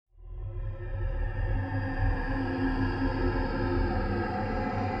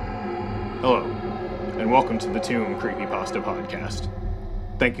Hello, and welcome to the Tomb Creepypasta Podcast.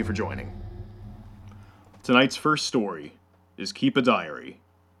 Thank you for joining. Tonight's first story is Keep a Diary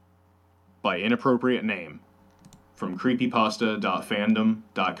by Inappropriate Name from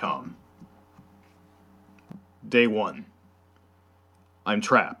creepypasta.fandom.com. Day 1. I'm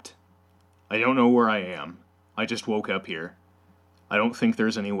trapped. I don't know where I am. I just woke up here. I don't think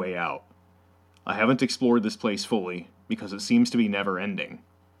there's any way out. I haven't explored this place fully because it seems to be never ending.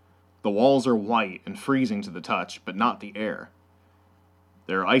 The walls are white and freezing to the touch, but not the air.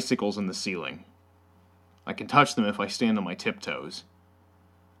 There are icicles in the ceiling. I can touch them if I stand on my tiptoes.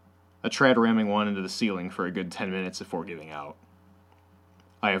 I tried ramming one into the ceiling for a good 10 minutes before giving out.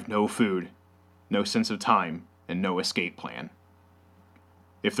 I have no food, no sense of time, and no escape plan.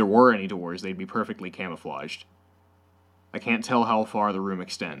 If there were any doors, they'd be perfectly camouflaged. I can't tell how far the room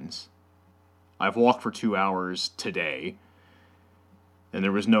extends. I've walked for 2 hours today, and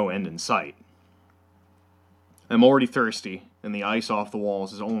there was no end in sight. I'm already thirsty, and the ice off the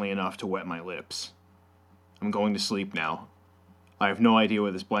walls is only enough to wet my lips. I'm going to sleep now. I have no idea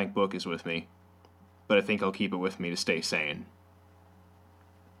where this blank book is with me, but I think I'll keep it with me to stay sane.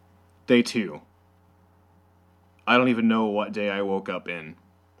 Day 2. I don't even know what day I woke up in.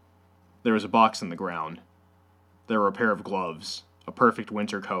 There was a box in the ground. There were a pair of gloves, a perfect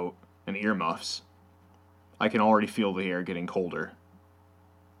winter coat, and earmuffs. I can already feel the air getting colder.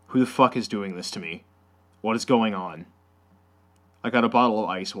 Who the fuck is doing this to me? What is going on? I got a bottle of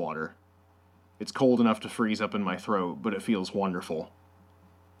ice water. It's cold enough to freeze up in my throat, but it feels wonderful.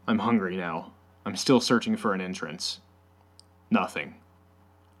 I'm hungry now. I'm still searching for an entrance. Nothing.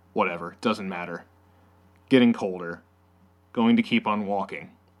 Whatever, doesn't matter. Getting colder. Going to keep on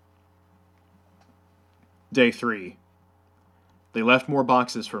walking. Day 3. They left more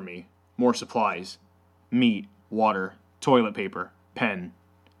boxes for me, more supplies. Meat, water, toilet paper, pen.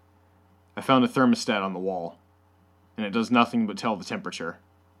 I found a thermostat on the wall, and it does nothing but tell the temperature.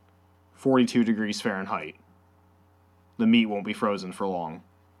 42 degrees Fahrenheit. The meat won't be frozen for long.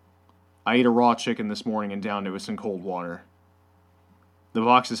 I ate a raw chicken this morning and downed it with some cold water. The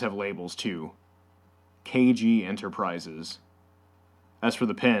boxes have labels too. KG Enterprises. As for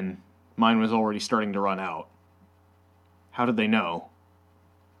the pen, mine was already starting to run out. How did they know?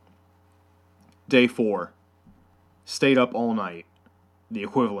 Day 4. Stayed up all night. The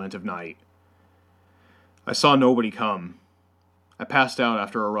equivalent of night. I saw nobody come. I passed out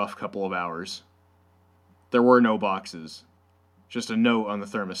after a rough couple of hours. There were no boxes. Just a note on the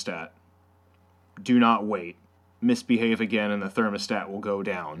thermostat. Do not wait. Misbehave again and the thermostat will go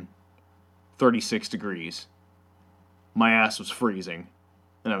down. 36 degrees. My ass was freezing,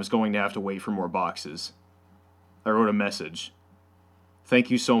 and I was going to have to wait for more boxes. I wrote a message.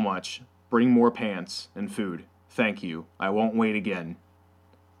 Thank you so much. Bring more pants and food. Thank you. I won't wait again.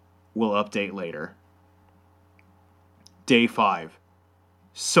 We'll update later. Day 5.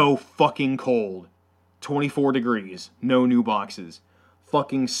 So fucking cold. 24 degrees. No new boxes.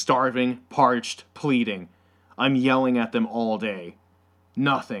 Fucking starving, parched, pleading. I'm yelling at them all day.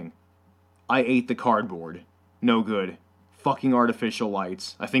 Nothing. I ate the cardboard. No good. Fucking artificial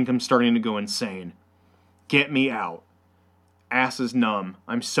lights. I think I'm starting to go insane. Get me out. Ass is numb.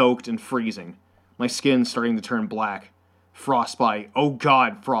 I'm soaked and freezing. My skin's starting to turn black. Frostbite. Oh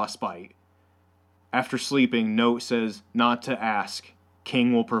God, frostbite. After sleeping, note says not to ask.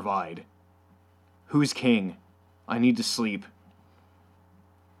 King will provide. Who's king? I need to sleep.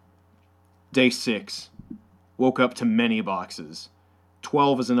 Day 6. Woke up to many boxes.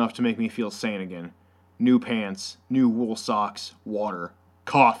 12 is enough to make me feel sane again. New pants, new wool socks, water,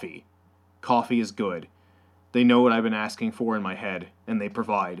 coffee. Coffee is good. They know what I've been asking for in my head, and they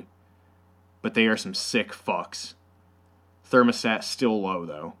provide. But they are some sick fucks. Thermostat still low,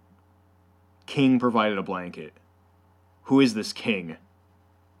 though. King provided a blanket. Who is this king?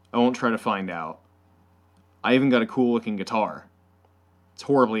 I won't try to find out. I even got a cool-looking guitar. It's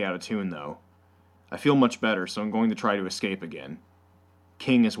horribly out of tune, though. I feel much better, so I'm going to try to escape again.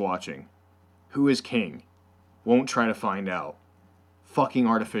 King is watching. Who is king? Won't try to find out. Fucking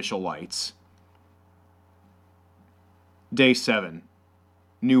artificial lights. Day 7.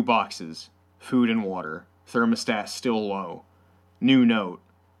 New boxes. Food and water. Thermostat still low. New note.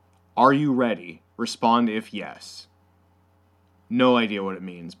 Are you ready? Respond if yes. No idea what it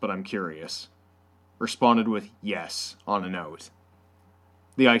means, but I'm curious. Responded with yes on a note.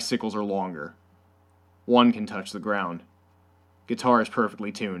 The icicles are longer. One can touch the ground. Guitar is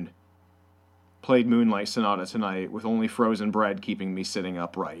perfectly tuned. Played Moonlight Sonata tonight with only frozen bread keeping me sitting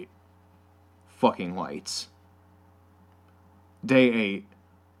upright. Fucking lights. Day 8.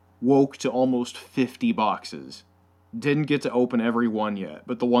 Woke to almost 50 boxes. Didn't get to open every one yet,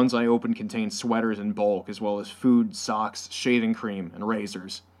 but the ones I opened contained sweaters in bulk, as well as food, socks, shaving cream, and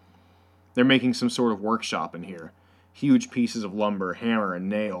razors. They're making some sort of workshop in here. Huge pieces of lumber, hammer, and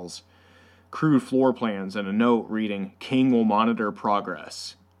nails. Crude floor plans, and a note reading, "King will monitor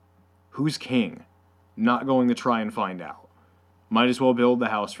progress." Who's King? Not going to try and find out. Might as well build the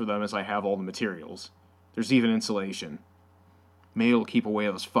house for them as I have all the materials. There's even insulation. Maybe it'll keep away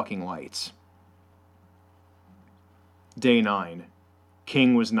those fucking lights. Day 9.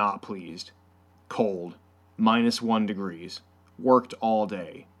 King was not pleased. Cold. -1 degrees. Worked all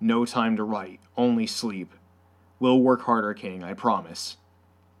day. No time to write. Only sleep. Will work harder, King, I promise.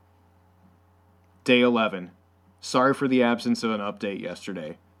 Day 11. Sorry for the absence of an update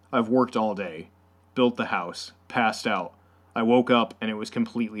yesterday. I've worked all day. Built the house. Passed out. I woke up and it was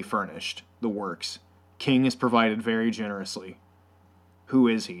completely furnished. The works. King has provided very generously. Who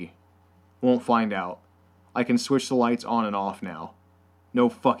is he? Won't find out. I can switch the lights on and off now. No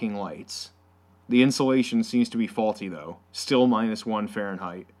fucking lights. The insulation seems to be faulty though. Still -1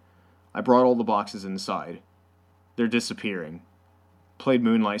 Fahrenheit. I brought all the boxes inside. They're disappearing. Played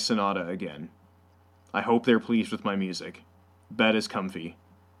Moonlight Sonata again. I hope they're pleased with my music. Bed is comfy.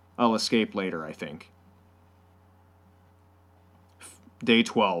 I'll escape later, I think. Day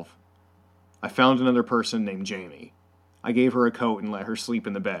 12. I found another person named Jamie. I gave her a coat and let her sleep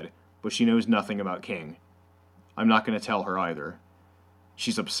in the bed, but she knows nothing about King. I'm not going to tell her either.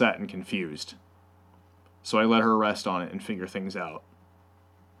 She's upset and confused. So I let her rest on it and figure things out.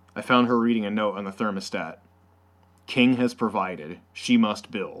 I found her reading a note on the thermostat. King has provided. She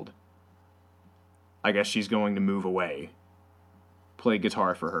must build. I guess she's going to move away. Play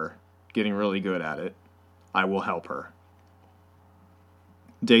guitar for her. Getting really good at it. I will help her.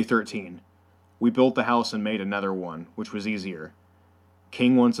 Day 13. We built the house and made another one, which was easier.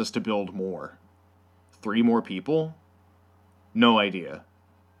 King wants us to build more. 3 more people? No idea.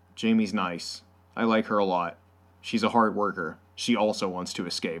 Jamie's nice. I like her a lot. She's a hard worker. She also wants to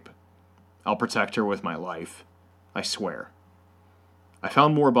escape. I'll protect her with my life. I swear. I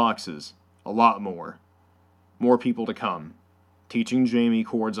found more boxes. A lot more. More people to come. Teaching Jamie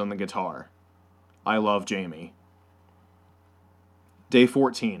chords on the guitar. I love Jamie. Day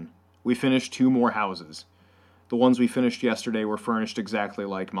 14. We finished 2 more houses. The ones we finished yesterday were furnished exactly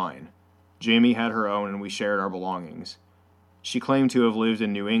like mine. Jamie had her own and we shared our belongings. She claimed to have lived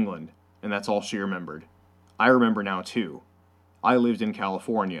in New England, and that's all she remembered. I remember now too. I lived in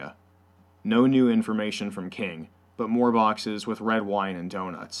California. No new information from King, but more boxes with red wine and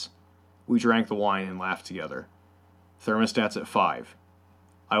donuts. We drank the wine and laughed together. Thermostat's at 5.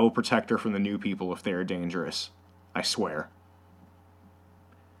 I will protect her from the new people if they are dangerous. I swear.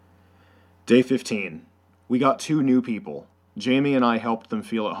 Day 15. We got 2 new people. Jamie and I helped them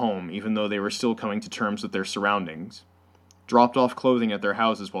feel at home, even though they were still coming to terms with their surroundings. Dropped off clothing at their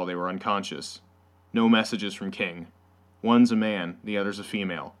houses while they were unconscious. No messages from King. One's a man, the other's a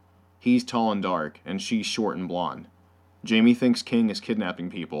female. He's tall and dark, and she's short and blonde. Jamie thinks King is kidnapping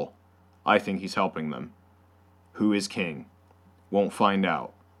people. I think he's helping them. Who is King? Won't find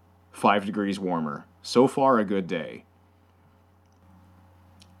out. 5 degrees warmer. So far, a good day.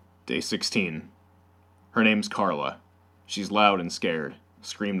 Day 16. Her name's Carla. She's loud and scared.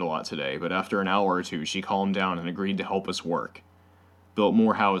 Screamed a lot today, but after an hour or 2, she calmed down and agreed to help us work. Built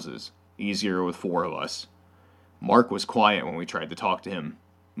more houses. Easier with 4 of us. Mark was quiet when we tried to talk to him.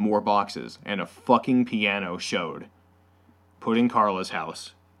 More boxes, and a fucking piano showed. Put in Carla's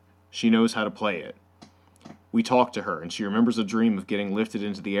house. She knows how to play it. We talked to her, and she remembers a dream of getting lifted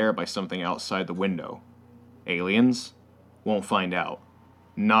into the air by something outside the window. Aliens? Won't find out.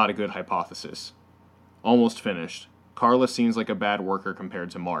 Not a good hypothesis. Almost finished. Carla seems like a bad worker compared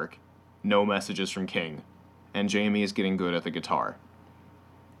to Mark. No messages from King. And Jamie is getting good at the guitar.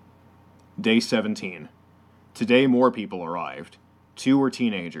 Day 17. Today more people arrived. 2 were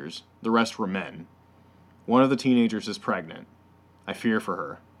teenagers. The rest were men. One of the teenagers is pregnant. I fear for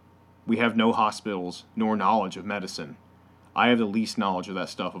her. We have no hospitals, nor knowledge of medicine. I have the least knowledge of that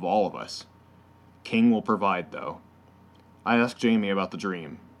stuff of all of us. King will provide, though. I asked Jamie about the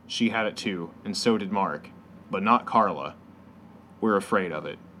dream. She had it too, and so did Mark. But not Carla. We're afraid of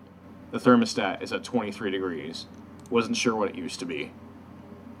it. The thermostat is at 23 degrees. Wasn't sure what it used to be.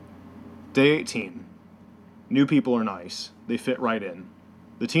 Day 18. New people are nice. They fit right in.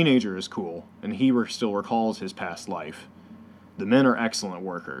 The teenager is cool, and he still recalls his past life. The men are excellent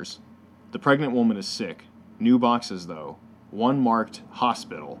workers. The pregnant woman is sick. New boxes, though. One marked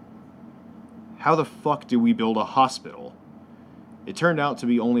hospital. How the fuck do we build a hospital? It turned out to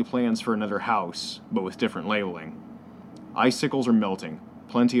be only plans for another house, but with different labeling. Icicles are melting.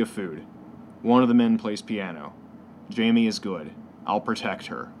 Plenty of food. One of the men plays piano. Jamie is good. I'll protect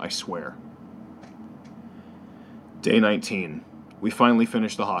her, I swear. Day 19. We finally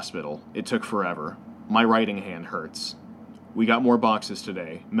finished the hospital. It took forever. My writing hand hurts. We got more boxes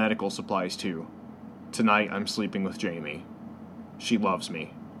today, medical supplies too. Tonight I'm sleeping with Jamie. She loves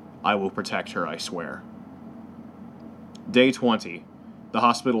me. I will protect her, I swear. Day 20. The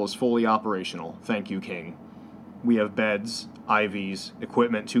hospital is fully operational, thank you, King. We have beds, IVs,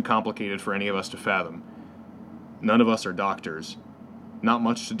 equipment too complicated for any of us to fathom. None of us are doctors. Not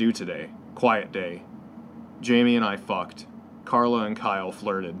much to do today. Quiet day. Jamie and I fucked. Carla and Kyle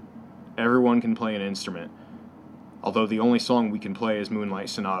flirted. Everyone can play an instrument, although the only song we can play is Moonlight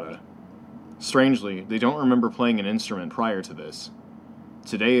Sonata. Strangely, they don't remember playing an instrument prior to this.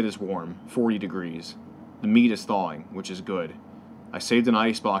 Today it is warm, 40 degrees. The meat is thawing, which is good. I saved an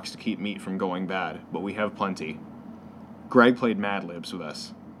ice box to keep meat from going bad, but we have plenty. Greg played Mad Libs with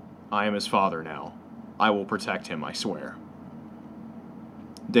us. I am his father now. I will protect him, I swear.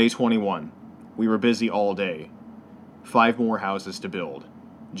 Day 21. We were busy all day. 5 more houses to build.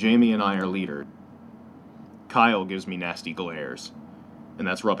 Jamie and I are leader. Kyle gives me nasty glares, and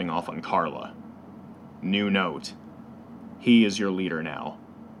that's rubbing off on Carla. New note. He is your leader now.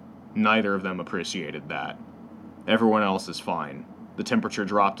 Neither of them appreciated that. Everyone else is fine. The temperature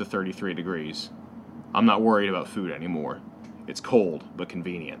dropped to 33 degrees. I'm not worried about food anymore. It's cold, but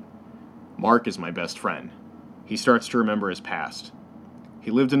convenient. Mark is my best friend. He starts to remember his past.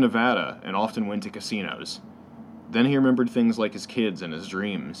 He lived in Nevada and often went to casinos. Then he remembered things like his kids and his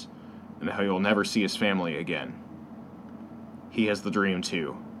dreams, and how he'll never see his family again. He has the dream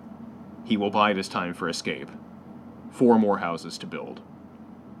too. He will bide his time for escape. 4 more houses to build.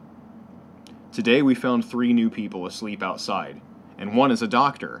 Today we found 3 new people asleep outside, and one is a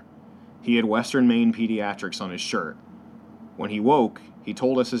doctor. He had Western Maine Pediatrics on his shirt. When he woke, he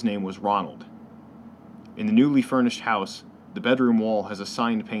told us his name was Ronald. In the newly furnished house, the bedroom wall has a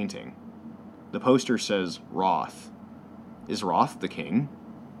signed painting. The poster says Roth. Is Roth the king?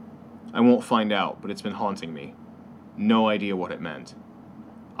 I won't find out, but it's been haunting me. No idea what it meant.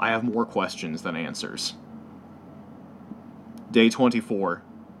 I have more questions than answers. Day 24.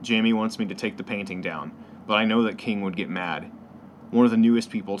 Jamie wants me to take the painting down, but I know that King would get mad. One of the newest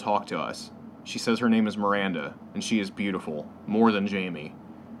people talked to us. She says her name is Miranda, and she is beautiful, more than Jamie.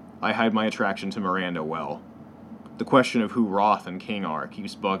 I hide my attraction to Miranda well. The question of who Roth and King are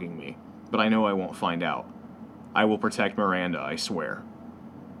keeps bugging me, but I know I won't find out. I will protect Miranda, I swear.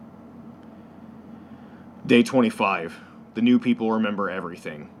 Day 25. The new people remember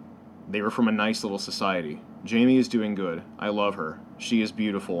everything. They were from a nice little society. Jamie is doing good. I love her. She is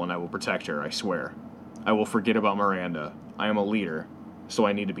beautiful, and I will protect her, I swear. I will forget about Miranda. I am a leader, so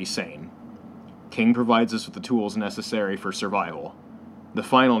I need to be sane. King provides us with the tools necessary for survival. The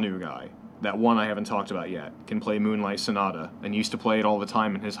final new guy, that one I haven't talked about yet, can play Moonlight Sonata, and used to play it all the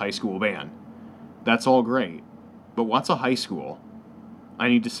time in his high school band. That's all great, but what's a high school? I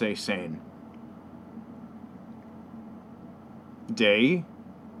need to stay sane. Day?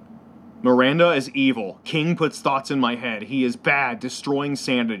 Miranda is evil. King puts thoughts in my head. He is bad, destroying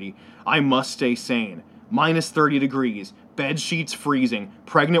sanity. I must stay sane. Minus 30 degrees. Bed sheets freezing.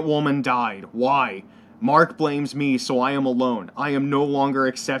 Pregnant woman died. Why? Mark blames me, so I am alone. I am no longer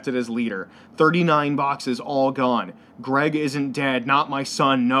accepted as leader. 39 boxes all gone. Greg isn't dead. Not my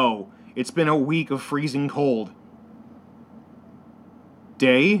son, no. It's been a week of freezing cold.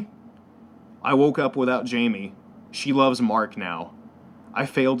 Day? I woke up without Jamie. She loves Mark now. I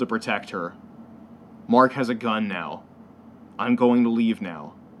failed to protect her. Mark has a gun now. I'm going to leave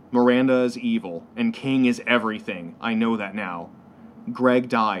now. Miranda is evil, and King is everything. I know that now. Greg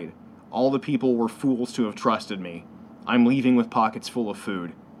died. All the people were fools to have trusted me. I'm leaving with pockets full of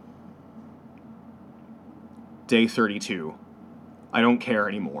food. Day 32. I don't care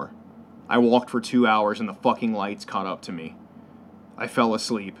anymore. I walked for 2 hours and the fucking lights caught up to me. I fell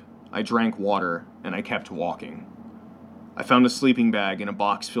asleep. I drank water, and I kept walking. I found a sleeping bag and a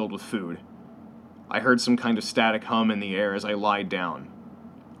box filled with food. I heard some kind of static hum in the air as I lied down.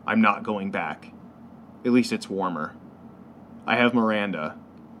 I'm not going back. At least it's warmer. I have Miranda.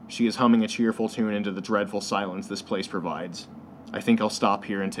 She is humming a cheerful tune into the dreadful silence this place provides. I think I'll stop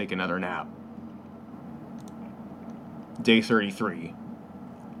here and take another nap. Day 33.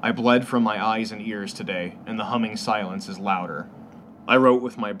 I bled from my eyes and ears today, and the humming silence is louder. I wrote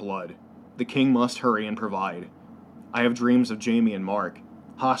with my blood. The king must hurry and provide. I have dreams of Jamie and Mark.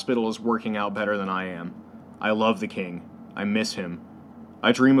 Hospital is working out better than I am. I love the king. I miss him.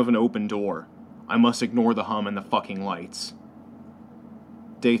 I dream of an open door. I must ignore the hum and the fucking lights.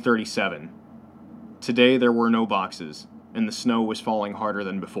 Day 37. Today there were no boxes, and the snow was falling harder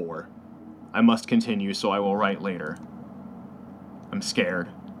than before. I must continue, so I will write later. I'm scared.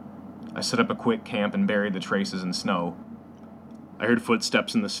 I set up a quick camp and buried the traces in snow. I heard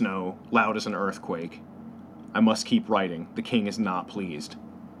footsteps in the snow, loud as an earthquake. I must keep writing. The king is not pleased.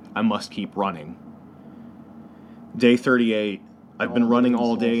 I must keep running. Day 38. I've been running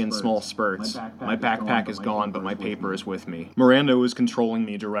all day in small spurts. My backpack is gone, but my paper is with me. Miranda was controlling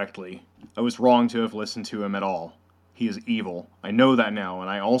me directly. I was wrong to have listened to him at all. He is evil. I know that now, and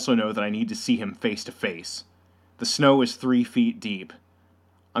I also know that I need to see him face to face. The snow is 3 feet deep.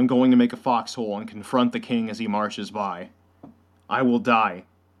 I'm going to make a foxhole and confront the king as he marches by. I will die,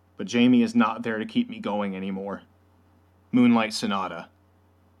 but Jamie is not there to keep me going anymore. Moonlight Sonata.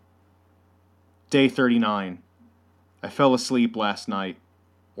 Day 39. I fell asleep last night,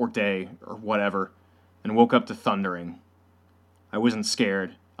 or day, or whatever, and woke up to thundering. I wasn't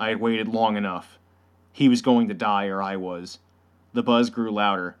scared. I had waited long enough. He was going to die, or I was. The buzz grew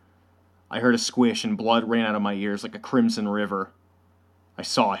louder. I heard a squish and blood ran out of my ears like a crimson river. I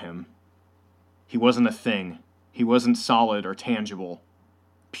saw him. He wasn't a thing. He wasn't solid or tangible.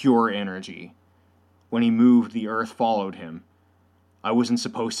 Pure energy. When he moved, the earth followed him. I wasn't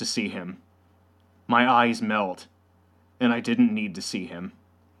supposed to see him. My eyes melt, and I didn't need to see him.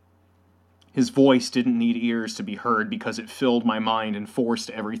 His voice didn't need ears to be heard because it filled my mind and forced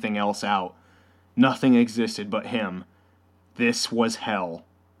everything else out. Nothing existed but him. This was hell,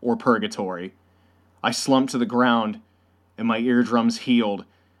 or purgatory. I slumped to the ground, and my eardrums healed,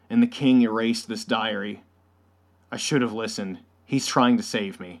 and the king erased this diary. I should have listened. He's trying to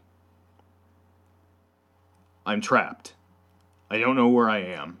save me. I'm trapped. I don't know where I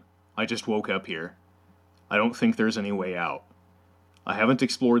am. I just woke up here. I don't think there's any way out. I haven't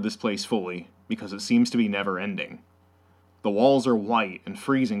explored this place fully, because it seems to be never ending. The walls are white and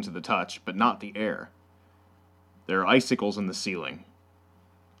freezing to the touch, but not the air. There are icicles in the ceiling.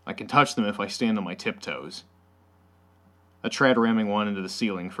 I can touch them if I stand on my tiptoes. I tried ramming one into the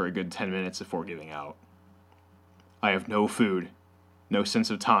ceiling for a good 10 minutes before giving out. I have no food, no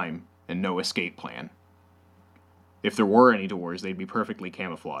sense of time, and no escape plan. If there were any doors, they'd be perfectly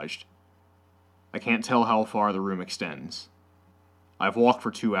camouflaged. I can't tell how far the room extends. I've walked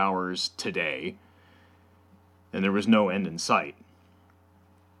for 2 hours today, and there was no end in sight.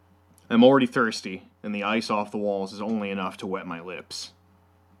 I'm already thirsty, and the ice off the walls is only enough to wet my lips.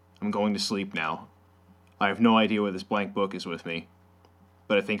 I'm going to sleep now. I have no idea where this blank book is with me,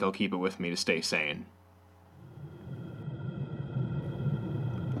 but I think I'll keep it with me to stay sane.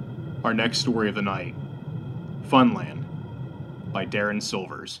 Our next story of the night, Funland, by Darren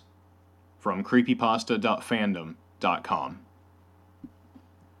Silvers, from creepypasta.fandom.com.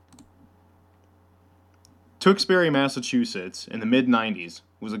 Tewksbury, Massachusetts, in the mid-90s,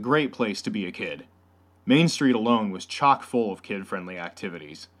 was a great place to be a kid. Main Street alone was chock full of kid-friendly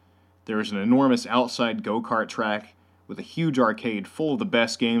activities. There was an enormous outside go-kart track with a huge arcade full of the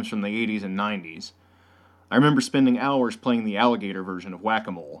best games from the 80s and 90s. I remember spending hours playing the alligator version of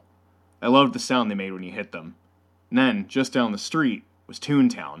Whack-A-Mole. I loved the sound they made when you hit them. And then, just down the street, was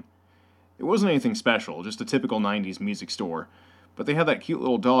Toontown. It wasn't anything special, just a typical 90s music store, but they had that cute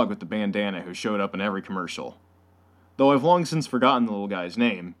little dog with the bandana who showed up in every commercial. Though I've long since forgotten the little guy's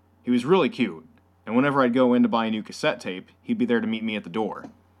name, he was really cute, and whenever I'd go in to buy a new cassette tape, he'd be there to meet me at the door.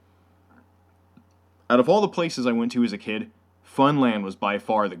 Out of all the places I went to as a kid, Funland was by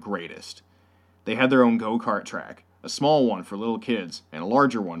far the greatest. They had their own go-kart track, a small one for little kids, and a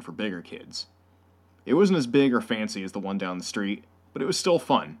larger one for bigger kids. It wasn't as big or fancy as the one down the street, but it was still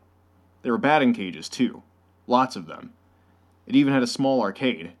fun. There were batting cages, too. Lots of them. It even had a small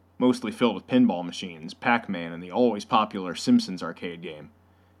arcade, mostly filled with pinball machines, Pac-Man, and the always popular Simpsons arcade game.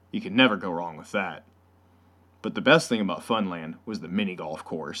 You could never go wrong with that. But the best thing about Funland was the mini-golf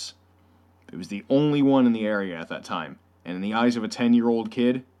course. It was the only one in the area at that time, and in the eyes of a 10-year-old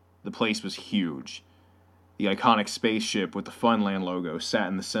kid, the place was huge. The iconic spaceship with the Funland logo sat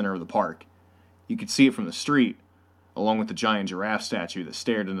in the center of the park. You could see it from the street, along with the giant giraffe statue that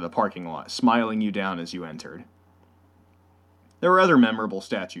stared into the parking lot, smiling you down as you entered. There were other memorable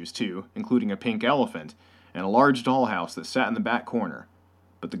statues, too, including a pink elephant and a large dollhouse that sat in the back corner.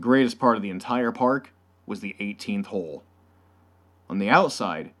 But the greatest part of the entire park was the 18th hole. On the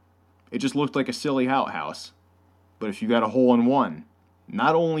outside, it just looked like a silly outhouse. But if you got a hole-in-one,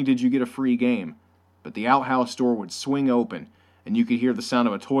 not only did you get a free game, but the outhouse door would swing open, and you could hear the sound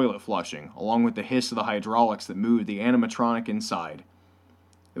of a toilet flushing, along with the hiss of the hydraulics that moved the animatronic inside.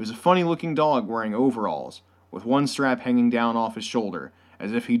 It was a funny-looking dog wearing overalls, with one strap hanging down off his shoulder,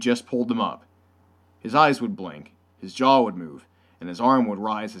 as if he'd just pulled them up. His eyes would blink, his jaw would move, and his arm would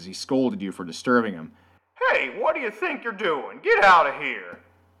rise as he scolded you for disturbing him. "Hey, what do you think you're doing? Get out of here!"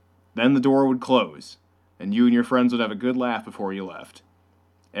 Then the door would close, and you and your friends would have a good laugh before you left.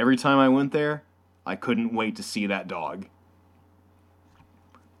 Every time I went there, I couldn't wait to see that dog.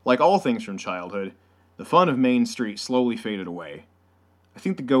 Like all things from childhood, the fun of Main Street slowly faded away. I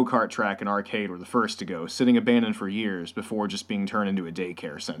think the go-kart track and arcade were the first to go, sitting abandoned for years before just being turned into a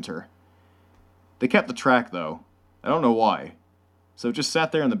daycare center. They kept the track, though. I don't know why. So it just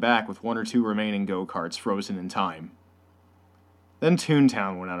sat there in the back with one or two remaining go-karts frozen in time. Then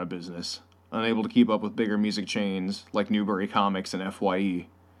Toontown went out of business, unable to keep up with bigger music chains like Newbury Comics and FYE.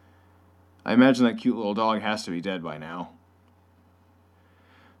 I imagine that cute little dog has to be dead by now.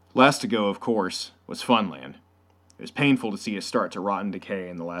 Last to go, of course, was Funland. It was painful to see it start to rot and decay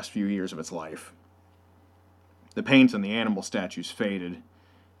in the last few years of its life. The paint on the animal statues faded,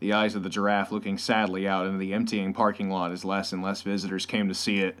 the eyes of the giraffe looking sadly out into the emptying parking lot as less and less visitors came to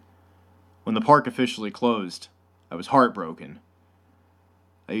see it. When the park officially closed, I was heartbroken.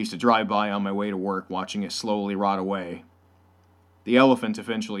 I used to drive by on my way to work watching it slowly rot away. The elephant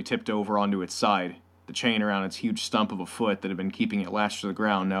eventually tipped over onto its side, the chain around its huge stump of a foot that had been keeping it lashed to the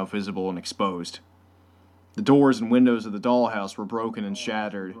ground now visible and exposed. The doors and windows of the dollhouse were broken and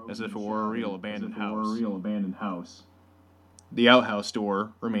shattered as if it were a real abandoned house. The outhouse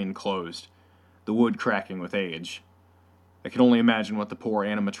door remained closed, the wood cracking with age. I could only imagine what the poor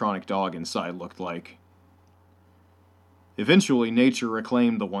animatronic dog inside looked like. Eventually, nature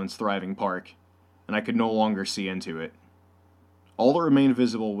reclaimed the once thriving park, and I could no longer see into it. All that remained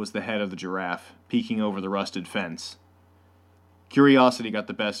visible was the head of the giraffe, peeking over the rusted fence. Curiosity got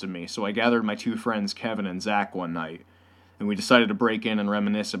the best of me, so I gathered my two friends Kevin and Zach one night, and we decided to break in and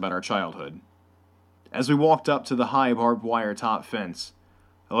reminisce about our childhood. As we walked up to the high barbed wire top fence,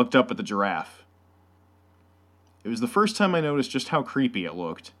 I looked up at the giraffe. It was the first time I noticed just how creepy it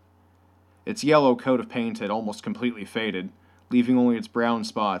looked. Its yellow coat of paint had almost completely faded, leaving only its brown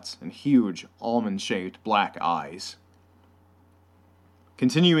spots and huge, almond-shaped black eyes.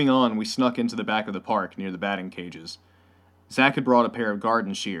 Continuing on, we snuck into the back of the park near the batting cages. Zach had brought a pair of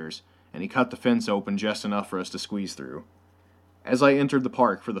garden shears, and he cut the fence open just enough for us to squeeze through. As I entered the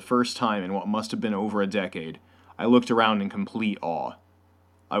park for the first time in what must have been over a decade, I looked around in complete awe.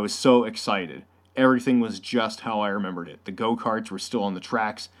 I was so excited. Everything was just how I remembered it. The go-karts were still on the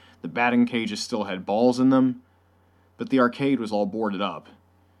tracks, the batting cages still had balls in them, but the arcade was all boarded up,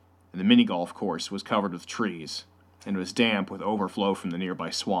 and the mini-golf course was covered with trees, and was damp with overflow from the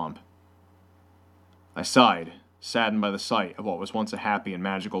nearby swamp. I sighed, saddened by the sight of what was once a happy and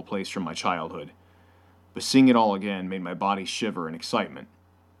magical place from my childhood, but seeing it all again made my body shiver in excitement.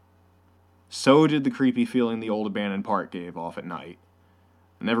 So did the creepy feeling the old abandoned park gave off at night.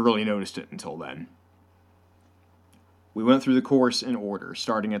 I never really noticed it until then. We went through the course in order,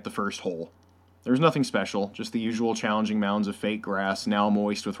 starting at the first hole. There was nothing special, just the usual challenging mounds of fake grass, now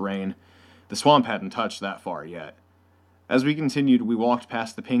moist with rain. The swamp hadn't touched that far yet. As we continued, we walked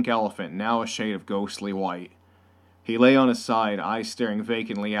past the pink elephant, now a shade of ghostly white. He lay on his side, eyes staring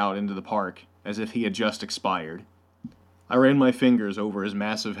vacantly out into the park, as if he had just expired. I ran my fingers over his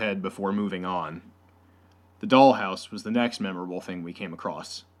massive head before moving on. The dollhouse was the next memorable thing we came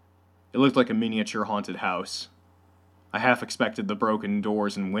across. It looked like a miniature haunted house. I half expected the broken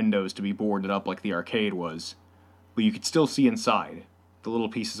doors and windows to be boarded up like the arcade was, but you could still see inside. The little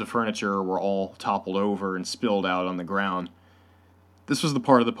pieces of furniture were all toppled over and spilled out on the ground. This was the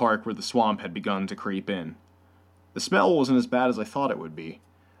part of the park where the swamp had begun to creep in. The smell wasn't as bad as I thought it would be.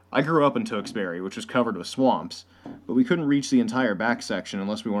 I grew up in Tewksbury, which was covered with swamps, but we couldn't reach the entire back section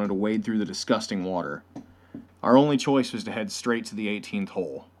unless we wanted to wade through the disgusting water. Our only choice was to head straight to the 18th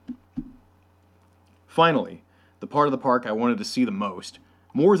hole. Finally, the part of the park I wanted to see the most.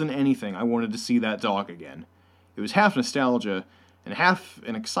 More than anything, I wanted to see that dog again. It was half nostalgia and half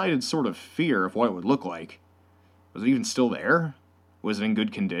an excited sort of fear of what it would look like. Was it even still there? Was it in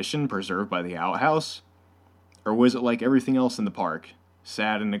good condition, preserved by the outhouse? Or was it like everything else in the park,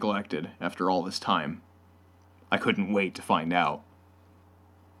 sad and neglected after all this time? I couldn't wait to find out.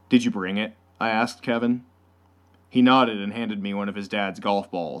 "Did you bring it?" I asked Kevin. He nodded and handed me one of his dad's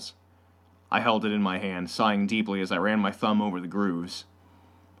golf balls. I held it in my hand, sighing deeply as I ran my thumb over the grooves.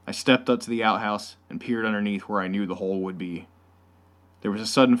 I stepped up to the outhouse and peered underneath where I knew the hole would be. There was a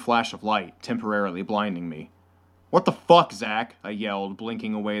sudden flash of light, temporarily blinding me. "What the fuck, Zach?" I yelled,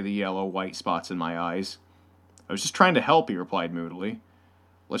 blinking away the yellow, white spots in my eyes. "I was just trying to help," he replied moodily.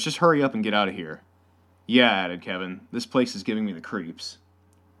 "Let's just hurry up and get out of here." "Yeah," added Kevin, "this place is giving me the creeps."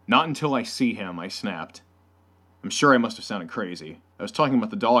 "Not until I see him," I snapped. I'm sure I must have sounded crazy. I was talking about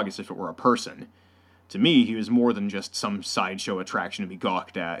the dog as if it were a person. To me, he was more than just some sideshow attraction to be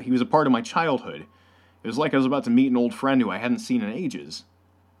gawked at. He was a part of my childhood. It was like I was about to meet an old friend who I hadn't seen in ages.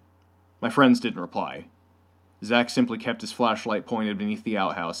 My friends didn't reply. Zach simply kept his flashlight pointed beneath the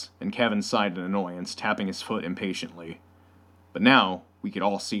outhouse, and Kevin sighed in annoyance, tapping his foot impatiently. But now, we could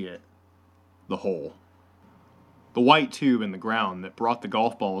all see it. The hole. The white tube in the ground that brought the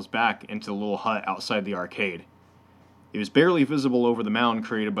golf balls back into the little hut outside the arcade. It was barely visible over the mound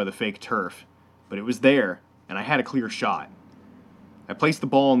created by the fake turf, but it was there, and I had a clear shot. I placed the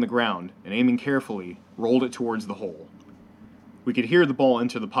ball on the ground, and aiming carefully, rolled it towards the hole. We could hear the ball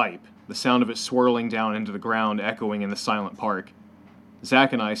enter the pipe, the sound of it swirling down into the ground echoing in the silent park.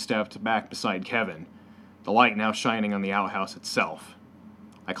 Zach and I stepped back beside Kevin, the light now shining on the outhouse itself.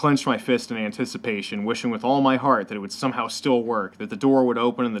 I clenched my fist in anticipation, wishing with all my heart that it would somehow still work, that the door would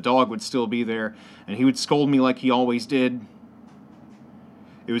open and the dog would still be there, and he would scold me like he always did.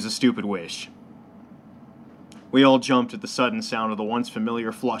 It was a stupid wish. We all jumped at the sudden sound of the once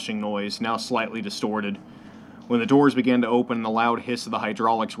familiar flushing noise, now slightly distorted. When the doors began to open and the loud hiss of the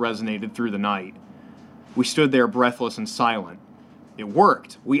hydraulics resonated through the night. We stood there breathless and silent. It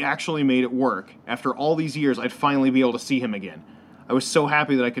worked. We actually made it work. After all these years, I'd finally be able to see him again. I was so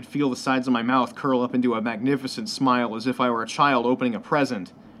happy that I could feel the sides of my mouth curl up into a magnificent smile as if I were a child opening a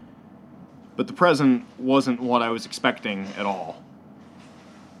present. But the present wasn't what I was expecting at all.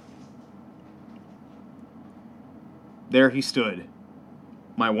 There he stood,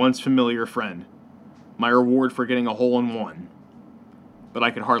 my once familiar friend, my reward for getting a hole-in-one, but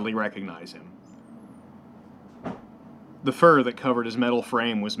I could hardly recognize him. The fur that covered his metal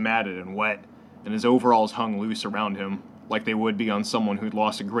frame was matted and wet, and his overalls hung loose around him, like they would be on someone who'd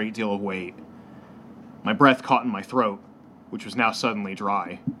lost a great deal of weight. My breath caught in my throat, which was now suddenly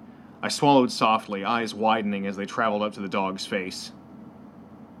dry. I swallowed softly, eyes widening as they traveled up to the dog's face.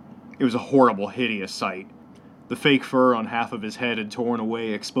 It was a horrible, hideous sight. The fake fur on half of his head had torn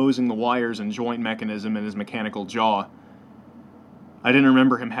away, exposing the wires and joint mechanism in his mechanical jaw. I didn't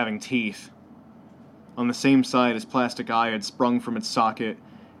remember him having teeth. On the same side, his plastic eye had sprung from its socket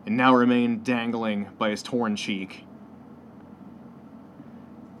and now remained dangling by his torn cheek.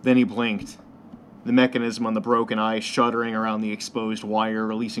 Then he blinked, the mechanism on the broken eye shuddering around the exposed wire,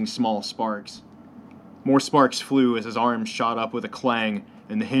 releasing small sparks. More sparks flew as his arms shot up with a clang,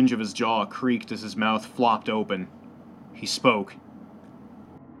 and the hinge of his jaw creaked as his mouth flopped open. He spoke.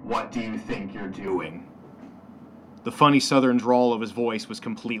 "What do you think you're doing?" The funny southern drawl of his voice was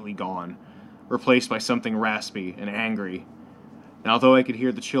completely gone, replaced by something raspy and angry. And although I could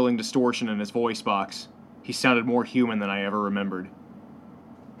hear the chilling distortion in his voice box, he sounded more human than I ever remembered.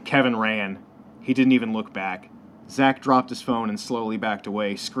 Kevin ran. He didn't even look back. Zach dropped his phone and slowly backed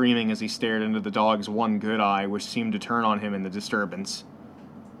away, screaming as he stared into the dog's one good eye, which seemed to turn on him in the disturbance.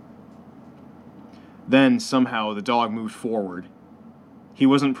 Then, somehow, the dog moved forward. He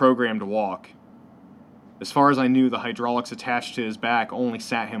wasn't programmed to walk. As far as I knew, the hydraulics attached to his back only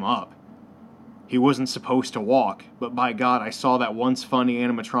sat him up. He wasn't supposed to walk, but by God, I saw that once funny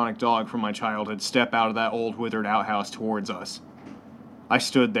animatronic dog from my childhood step out of that old withered outhouse towards us. I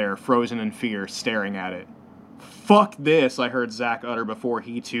stood there, frozen in fear, staring at it. "Fuck this," I heard Zach utter before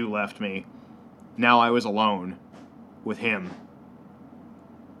he too left me. Now I was alone. With him.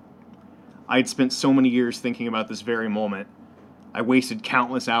 I had spent so many years thinking about this very moment. I wasted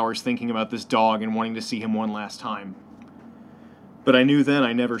countless hours thinking about this dog and wanting to see him one last time. But I knew then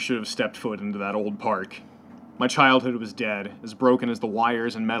I never should have stepped foot into that old park. My childhood was dead, as broken as the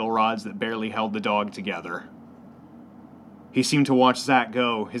wires and metal rods that barely held the dog together. He seemed to watch Zach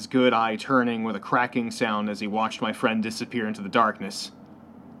go, his good eye turning with a cracking sound as he watched my friend disappear into the darkness.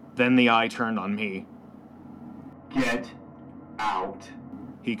 Then the eye turned on me. "Get out,"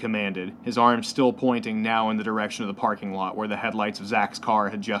 he commanded, his arm still pointing now in the direction of the parking lot where the headlights of Zach's car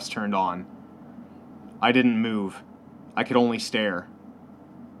had just turned on. I didn't move. I could only stare.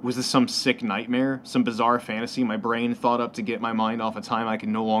 Was this some sick nightmare, some bizarre fantasy my brain thought up to get my mind off a time I could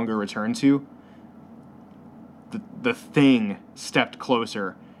no longer return to? The thing stepped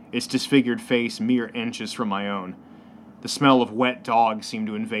closer, its disfigured face mere inches from my own. The smell of wet dog seemed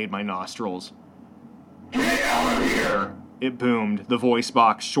to invade my nostrils. "Get out of here!" It boomed, the voice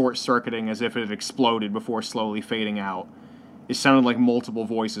box short-circuiting as if it had exploded before slowly fading out. It sounded like multiple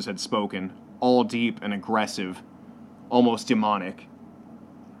voices had spoken, all deep and aggressive, almost demonic.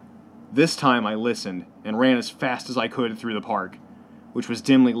 This time I listened, and ran as fast as I could through the park, which was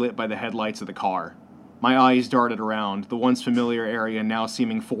dimly lit by the headlights of the car. My eyes darted around, the once familiar area now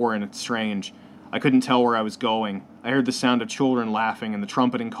seeming foreign and strange. I couldn't tell where I was going. I heard the sound of children laughing and the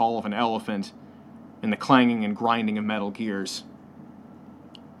trumpeting call of an elephant, and the clanging and grinding of metal gears.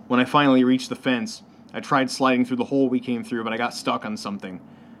 When I finally reached the fence, I tried sliding through the hole we came through, but I got stuck on something.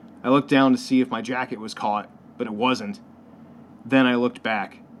 I looked down to see if my jacket was caught, but it wasn't. Then I looked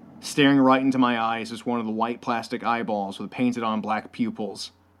back. Staring right into my eyes was one of the white plastic eyeballs with painted-on black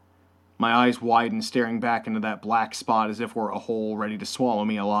pupils. My eyes widened, staring back into that black spot as if it were a hole ready to swallow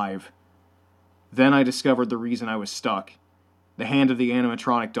me alive. Then I discovered the reason I was stuck. The hand of the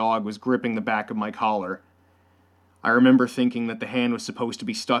animatronic dog was gripping the back of my collar. I remember thinking that the hand was supposed to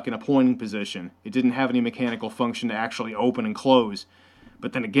be stuck in a pointing position. It didn't have any mechanical function to actually open and close.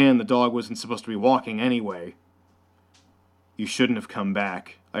 But then again, the dog wasn't supposed to be walking anyway. "You shouldn't have come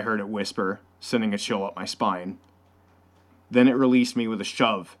back," I heard it whisper, sending a chill up my spine. Then it released me with a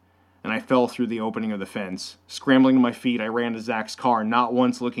shove, and I fell through the opening of the fence. Scrambling to my feet, I ran to Zach's car, not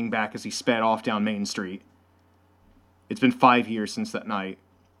once looking back as he sped off down Main Street. It's been 5 years since that night.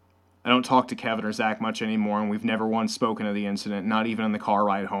 I don't talk to Kevin or Zach much anymore, and we've never once spoken of the incident, not even in the car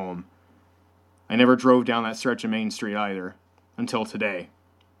ride home. I never drove down that stretch of Main Street either, until today.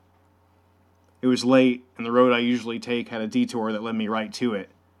 It was late, and the road I usually take had a detour that led me right to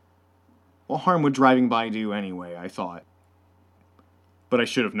it. What harm would driving by do anyway, I thought. But I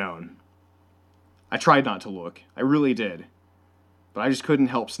should have known. I tried not to look, I really did, but I just couldn't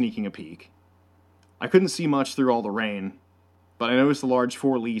help sneaking a peek. I couldn't see much through all the rain, but I noticed the large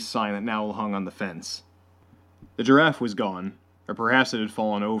 "For Lease" sign that now hung on the fence. The giraffe was gone, or perhaps it had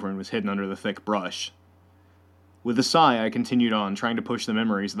fallen over and was hidden under the thick brush. With a sigh, I continued on, trying to push the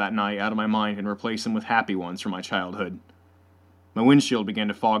memories of that night out of my mind and replace them with happy ones from my childhood. My windshield began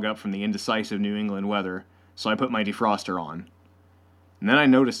to fog up from the indecisive New England weather, so I put my defroster on. And then I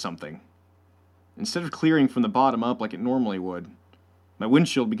noticed something. Instead of clearing from the bottom up like it normally would, my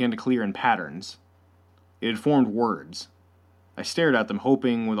windshield began to clear in patterns. It had formed words. I stared at them,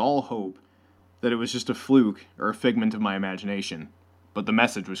 hoping, with all hope, that it was just a fluke or a figment of my imagination. But the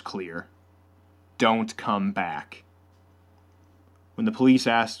message was clear. Don't come back. When the police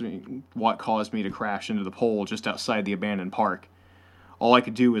asked me what caused me to crash into the pole just outside the abandoned park, all I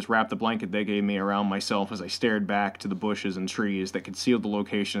could do was wrap the blanket they gave me around myself as I stared back to the bushes and trees that concealed the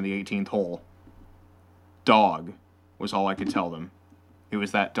location of the 18th hole. Dog was all I could tell them. It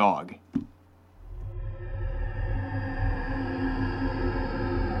was that dog.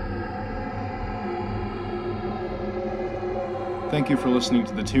 Thank you for listening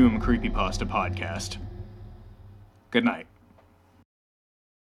to the Tomb Creepypasta podcast. Good night.